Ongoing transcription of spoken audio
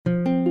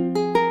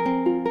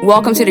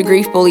Welcome to the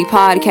Grief Bully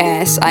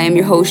Podcast. I am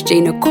your host,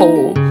 Jay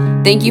Nicole.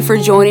 Thank you for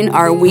joining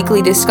our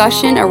weekly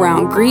discussion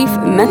around grief,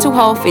 mental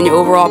health, and your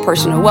overall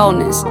personal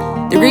wellness.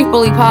 The Grief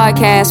Bully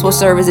Podcast will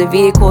serve as a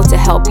vehicle to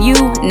help you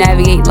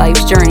navigate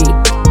life's journey.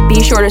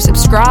 Be sure to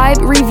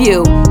subscribe,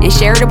 review, and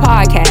share the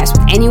podcast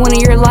with anyone in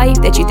your life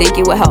that you think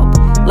it will help.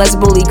 Let's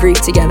bully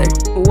grief together.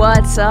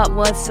 What's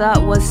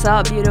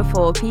up,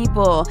 beautiful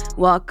people?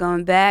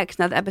 Welcome back to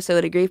another episode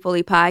of the Grief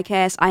Bully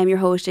Podcast. I am your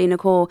host, Jay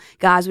Nicole.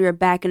 Guys, we are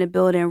back in the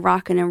building,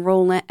 rocking and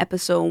rolling,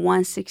 episode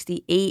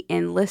 168.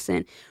 And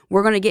listen,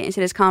 we're going to get into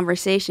this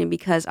conversation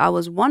because I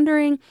was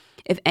wondering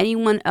if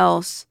anyone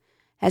else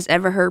has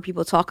ever heard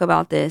people talk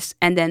about this,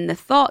 and then the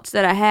thoughts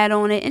that I had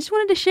on it, and just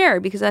wanted to share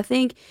it because I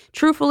think,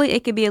 truthfully,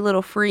 it could be a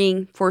little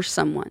freeing for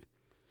someone.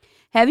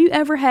 Have you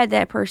ever had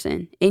that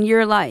person in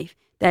your life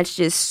that's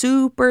just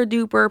super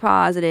duper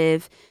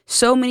positive,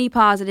 so many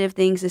positive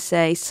things to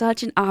say,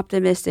 such an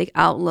optimistic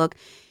outlook,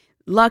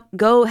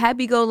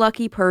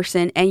 happy-go-lucky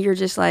person, and you're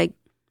just like,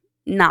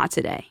 not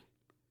today?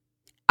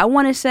 I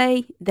want to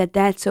say that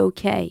that's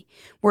okay.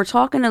 We're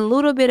talking a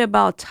little bit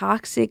about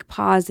toxic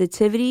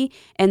positivity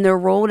and the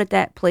role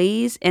that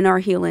plays in our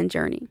healing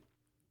journey.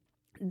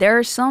 There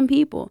are some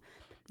people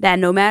that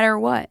no matter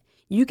what,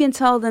 you can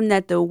tell them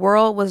that the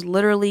world was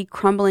literally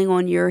crumbling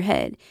on your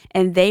head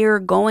and they are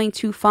going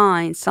to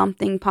find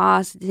something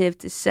positive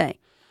to say.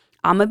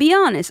 I'm going to be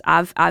honest.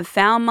 I've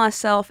found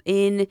myself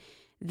in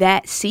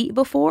that seat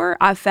before.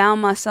 I found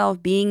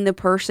myself being the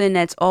person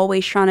that's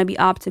always trying to be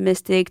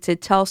optimistic, to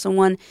tell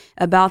someone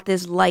about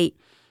this light.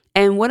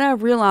 And what I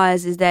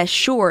realized is that,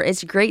 sure,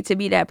 it's great to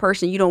be that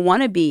person. You don't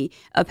want to be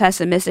a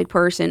pessimistic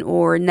person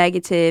or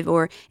negative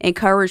or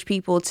encourage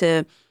people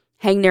to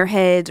hang their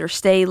heads or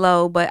stay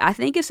low. But I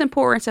think it's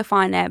important to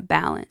find that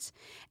balance.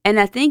 And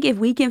I think if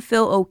we can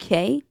feel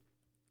okay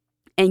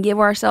and give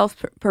ourselves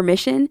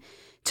permission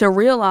to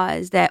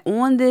realize that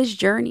on this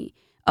journey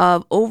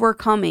of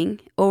overcoming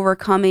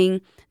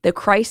the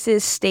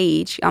crisis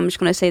stage. I'm just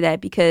going to say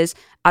that because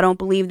I don't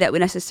believe that we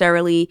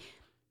necessarily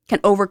can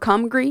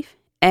overcome grief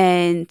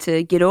and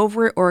to get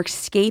over it or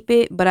escape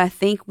it. But I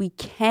think we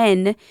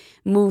can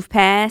move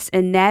past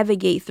and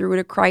navigate through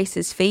the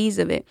crisis phase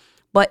of it.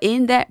 But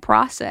in that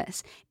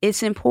process,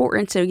 it's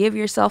important to give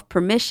yourself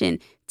permission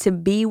to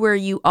be where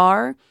you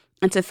are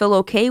and to feel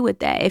okay with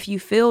that. If you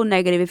feel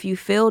negative, if you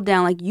feel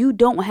down, like, you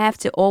don't have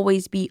to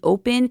always be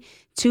open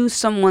to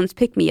someone's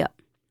pick-me-up.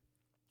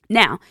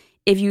 Now,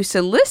 if you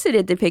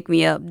solicited to pick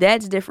me up,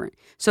 that's different.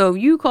 So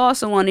if you call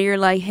someone and you're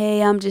like,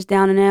 hey, I'm just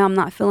down and out, I'm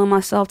not feeling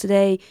myself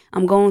today,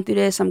 I'm going through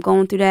this, I'm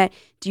going through that,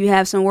 do you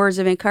have some words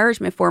of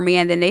encouragement for me?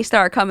 And then they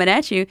start coming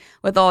at you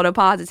with all the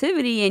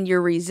positivity and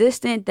you're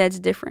resistant, that's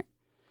different.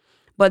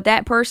 But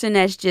that person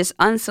that's just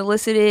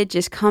unsolicited,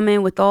 just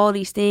coming with all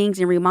these things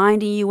and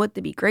reminding you what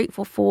to be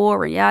grateful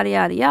for and yada,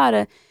 yada,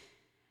 yada,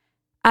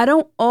 I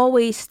don't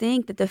always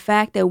think that the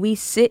fact that we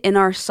sit in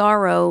our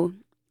sorrow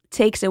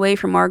takes away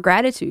from our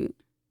gratitude.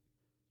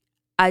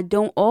 I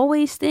don't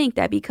always think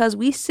that because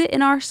we sit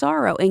in our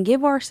sorrow and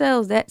give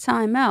ourselves that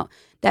time out,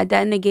 that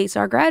negates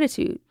our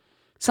gratitude.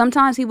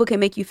 Sometimes people can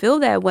make you feel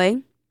that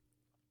way.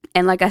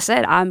 And like I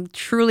said, I'm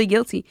truly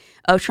guilty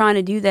of trying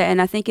to do that.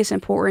 And I think it's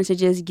important to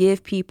just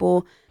give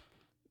people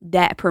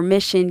that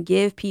permission,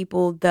 give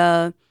people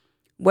the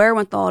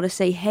wherewithal to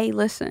say, hey,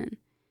 listen,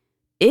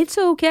 it's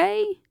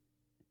okay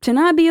to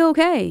not be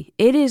okay.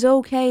 It is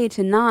okay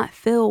to not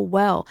feel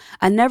well.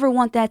 I never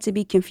want that to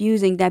be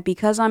confusing, that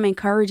because I'm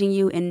encouraging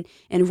you and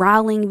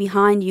rallying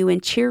behind you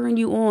and cheering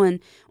you on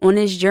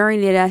this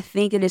journey, that I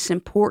think that it's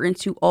important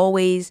to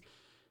always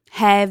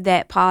have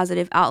that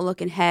positive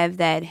outlook and have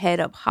that head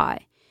up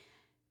high.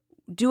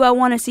 Do I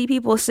want to see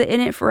people sit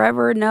in it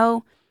forever?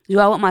 No. Do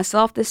I want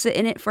myself to sit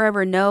in it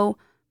forever? No.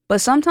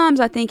 But sometimes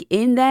I think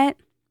in that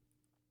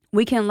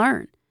we can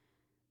learn.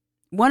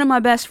 One of my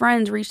best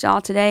friends reached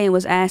out today and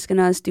was asking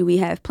us, do we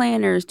have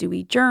planners? Do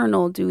we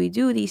journal? Do we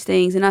do these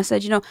things? And I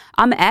said,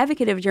 I'm an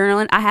advocate of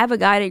journaling. I have a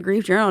guided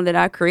grief journal that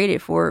I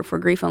created for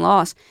grief and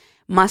loss.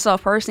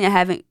 Myself personally, I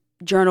haven't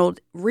journaled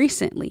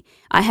recently.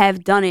 I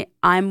have done it.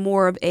 I'm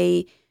more of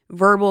a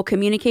verbal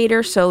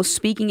communicator. So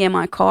speaking in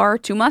my car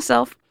to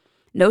myself,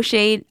 no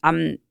shade.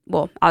 I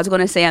was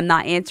going to say I'm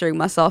not answering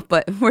myself,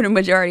 but for the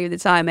majority of the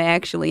time I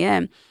actually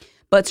am.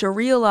 But to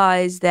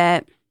realize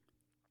that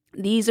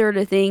these are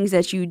the things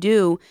that you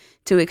do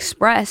to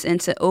express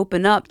and to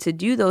open up, to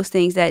do those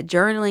things, that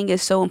journaling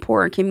is so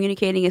important,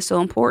 communicating is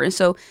so important.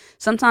 So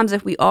sometimes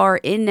if we are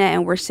in that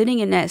and we're sitting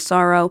in that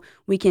sorrow,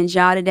 we can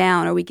jot it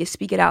down or we can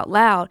speak it out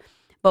loud.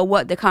 But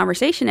what the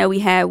conversation that we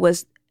had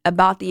was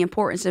about the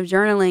importance of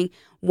journaling.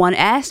 One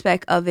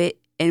aspect of it,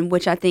 and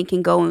which I think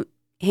can go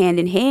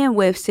hand in hand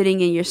with sitting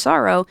in your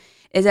sorrow,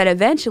 is that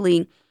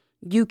eventually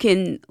you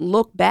can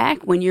look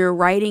back when you're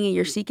writing and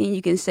you're seeking,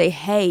 you can say,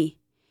 hey,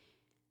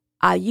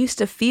 I used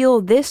to feel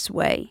this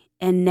way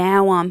and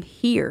now I'm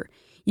here.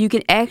 You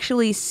can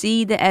actually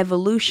see the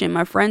evolution.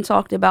 My friend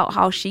talked about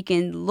how she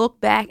can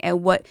look back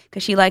at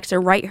because she likes to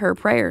write her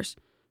prayers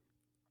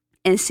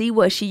and see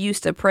what she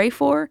used to pray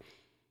for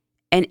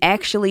and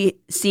actually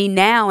see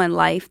now in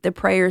life the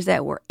prayers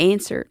that were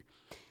answered.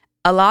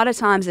 A lot of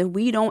times, if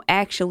we don't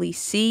actually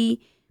see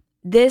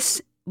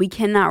this, we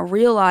cannot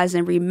realize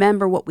and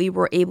remember what we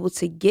were able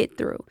to get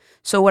through.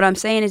 So what I'm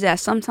saying is that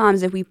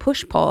sometimes if we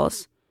push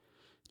pause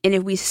and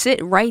if we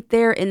sit right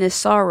there in the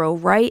sorrow,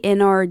 right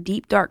in our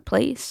deep, dark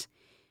place,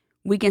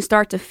 we can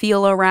start to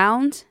feel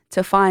around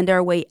to find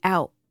our way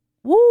out.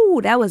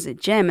 Woo, that was a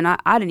gem. And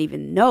I didn't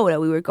even know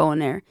that we were going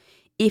there.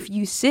 If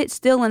you sit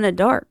still in the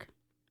dark,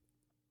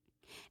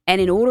 and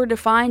in order to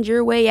find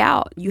your way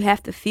out, you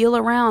have to feel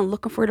around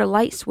looking for the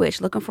light switch,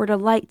 looking for the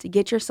light to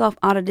get yourself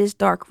out of this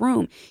dark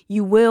room.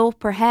 You will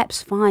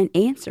perhaps find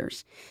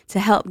answers to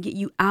help get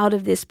you out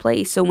of this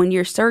place. So when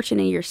you're searching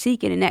and you're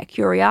seeking and that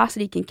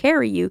curiosity can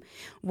carry you,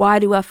 why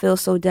do I feel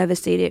so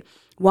devastated?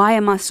 Why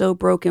am I so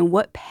broken?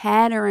 What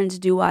patterns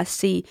do I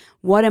see?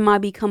 What am I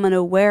becoming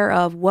aware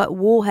of? What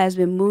wool has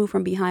been moved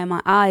from behind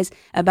my eyes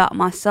about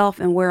myself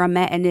and where I'm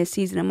at in this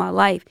season of my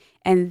life?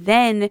 And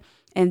then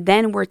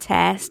we're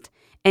tasked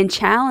and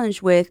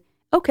challenged with,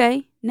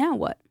 okay, now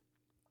what?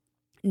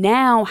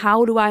 Now,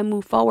 how do I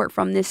move forward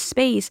from this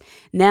space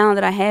now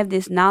that I have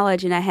this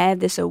knowledge and I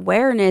have this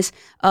awareness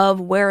of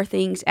where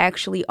things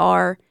actually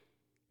are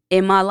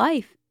in my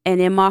life and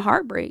in my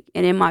heartbreak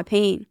and in my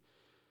pain?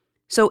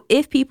 So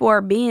if people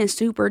are being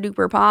super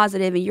duper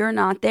positive and you're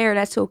not there,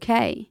 that's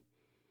okay.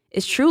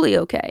 It's truly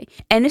okay.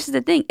 And this is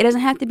the thing. It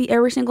doesn't have to be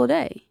every single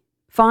day.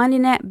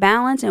 Finding that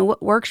balance and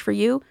what works for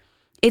you,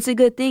 it's a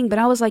good thing. But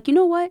I was like, you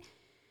know what?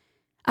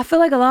 I feel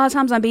like a lot of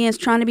times I'm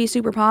trying to be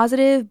super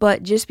positive,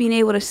 but just being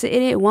able to sit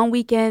in it. One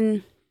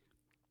weekend,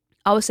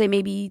 I would say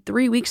maybe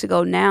 3 weeks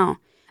ago now,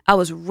 I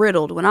was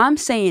riddled. When I'm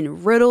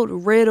saying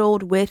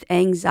riddled with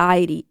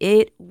anxiety,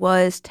 it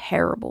was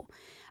terrible.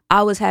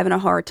 I was having a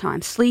hard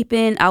time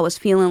sleeping. I was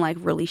feeling like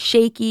really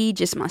shaky.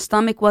 Just my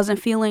stomach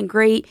wasn't feeling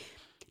great.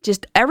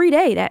 Just every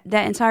day,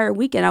 that entire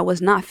weekend, I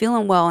was not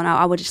feeling well. And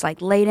I would just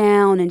like lay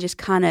down and just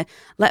kind of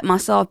let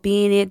myself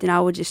be in it. Then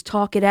I would just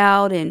talk it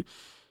out and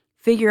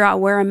figure out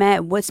where I'm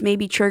at, what's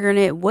maybe triggering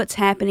it, what's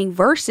happening,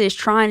 versus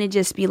trying to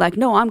just be like,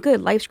 no, I'm good.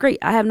 Life's great.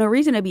 I have no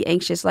reason to be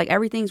anxious. Like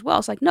everything's well.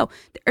 It's like, no,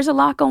 there's a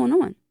lot going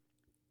on.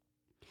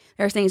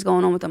 There's things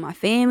going on with my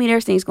family.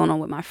 There's things going on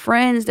with my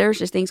friends. There's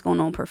just things going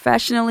on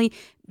professionally,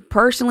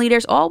 personally.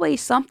 There's always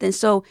something.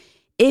 So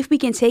if we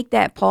can take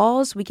that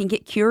pause, we can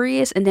get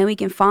curious and then we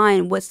can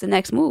find what's the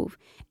next move.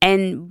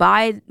 And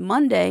by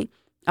Monday,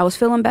 I was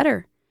feeling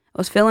better.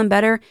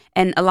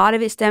 And a lot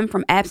of it stemmed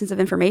from absence of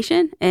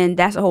information. And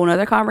that's a whole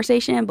nother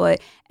conversation.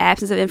 But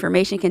absence of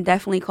information can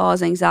definitely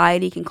cause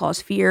anxiety, can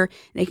cause fear.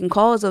 And it can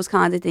cause those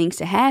kinds of things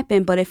to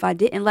happen. But if I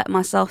didn't let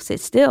myself sit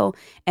still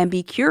and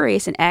be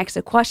curious and ask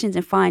the questions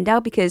and find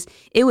out, because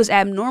it was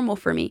abnormal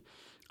for me.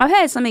 I've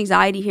had some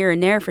anxiety here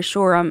and there for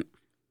sure.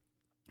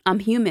 I'm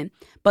human.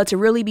 But to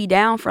really be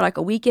down for like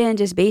a weekend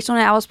just based on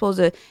it, I was supposed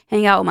to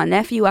hang out with my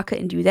nephew. I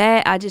couldn't do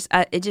that. I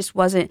just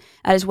wasn't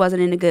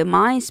in a good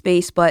mind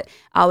space, but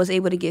I was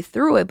able to get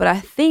through it. But I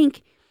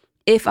think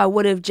if I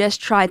would have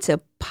just tried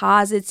to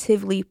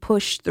positively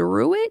push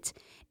through it,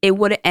 it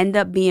would have ended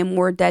up being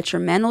more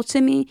detrimental to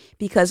me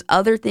because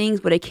other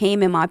things would have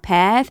came in my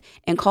path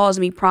and caused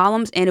me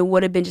problems, and it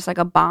would have been just like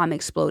a bomb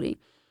exploding.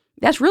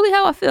 That's really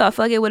how I feel. I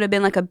feel like it would have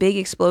been like a big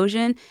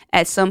explosion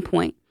at some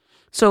point.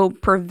 So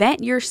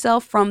prevent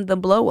yourself from the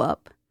blow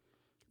up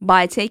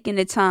by taking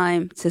the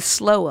time to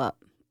slow up.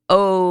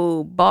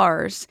 Oh,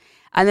 bars.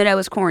 I know that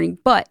was corny,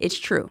 but it's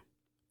true.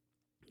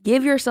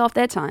 Give yourself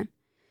that time.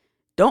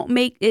 Don't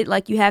make it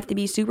like you have to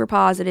be super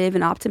positive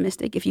and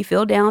optimistic. If you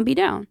feel down, be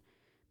down.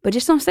 But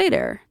just don't stay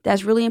there.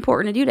 That's really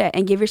important to do that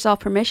and give yourself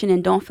permission,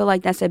 and don't feel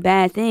like that's a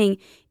bad thing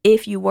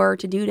if you were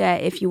to do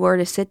that. If you were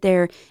to sit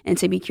there and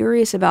to be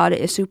curious about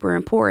it is super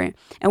important.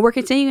 And we're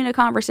continuing a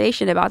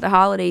conversation about the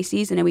holiday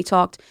season, and we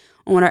talked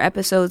on our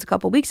episodes a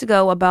couple weeks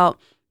ago about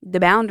the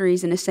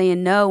boundaries and to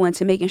saying no and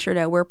to making sure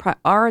that we're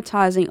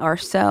prioritizing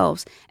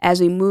ourselves as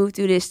we move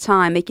through this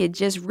time. It could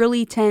just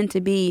really tend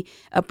to be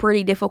a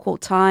pretty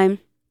difficult time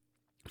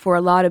for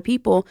a lot of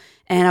people.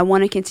 And I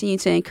want to continue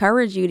to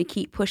encourage you to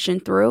keep pushing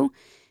through,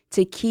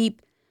 to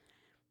keep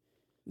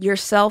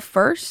yourself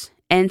first,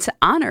 and to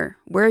honor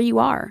where you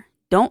are.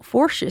 Don't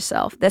force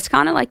yourself. That's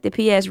kind of like the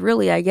PS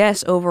really, I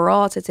guess,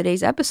 overall to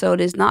today's episode,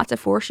 is not to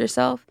force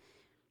yourself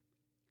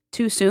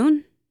too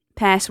soon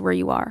past where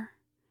you are.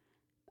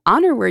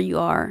 Honor where you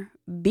are.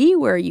 Be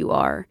where you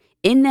are.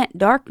 In that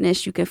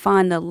darkness, you can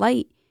find the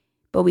light,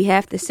 but we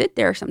have to sit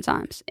there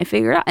sometimes and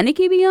figure it out. And it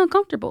can be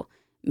uncomfortable.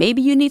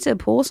 Maybe you need to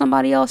pull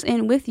somebody else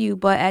in with you,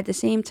 but at the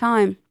same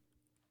time,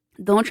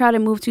 don't try to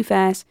move too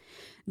fast.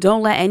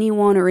 Don't let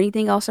anyone or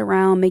anything else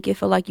around make you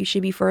feel like you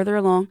should be further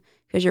along,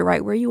 because you're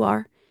right where you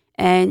are.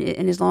 And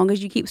as long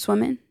as you keep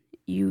swimming,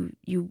 you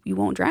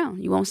won't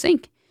drown. You won't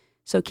sink.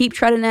 So keep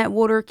treading that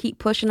water, keep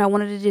pushing. I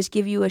wanted to just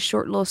give you a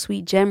short little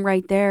sweet gem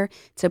right there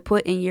to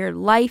put in your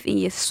life, in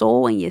your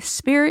soul, in your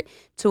spirit,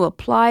 to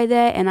apply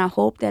that. And I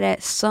hope that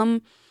at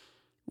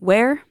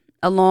somewhere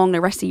along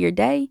the rest of your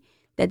day,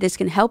 that this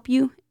can help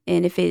you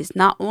And if it's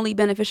not only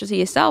beneficial to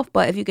yourself,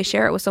 but if you could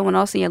share it with someone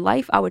else in your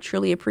life, I would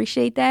truly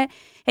appreciate that.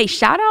 Hey,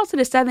 shout out to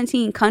the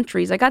 17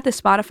 countries. I got the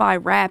Spotify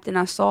Wrapped and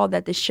I saw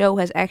that the show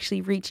has actually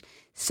reached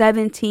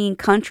 17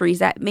 countries.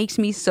 That makes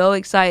me so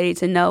excited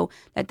to know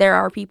that there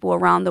are people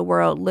around the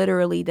world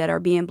literally that are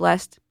being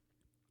blessed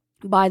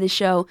by the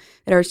show,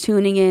 that are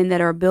tuning in, that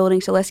are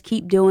building. So let's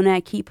keep doing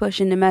that. Keep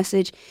pushing the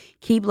message.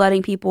 Keep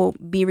letting people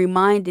be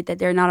reminded that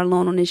they're not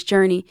alone on this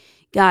journey.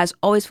 Guys,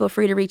 always feel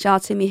free to reach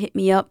out to me. Hit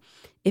me up.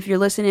 If you're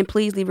listening,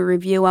 please leave a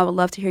review. I would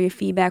love to hear your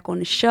feedback on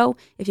the show.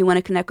 If you want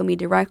to connect with me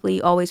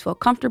directly, always feel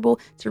comfortable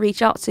to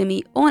reach out to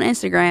me on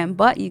Instagram,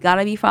 but you got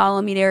to be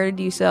following me there to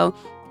do so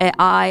at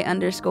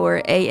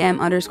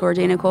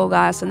I_am_J Nicole,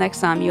 guys. So next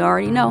time, you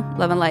already know,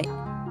 love and light.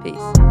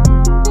 Peace.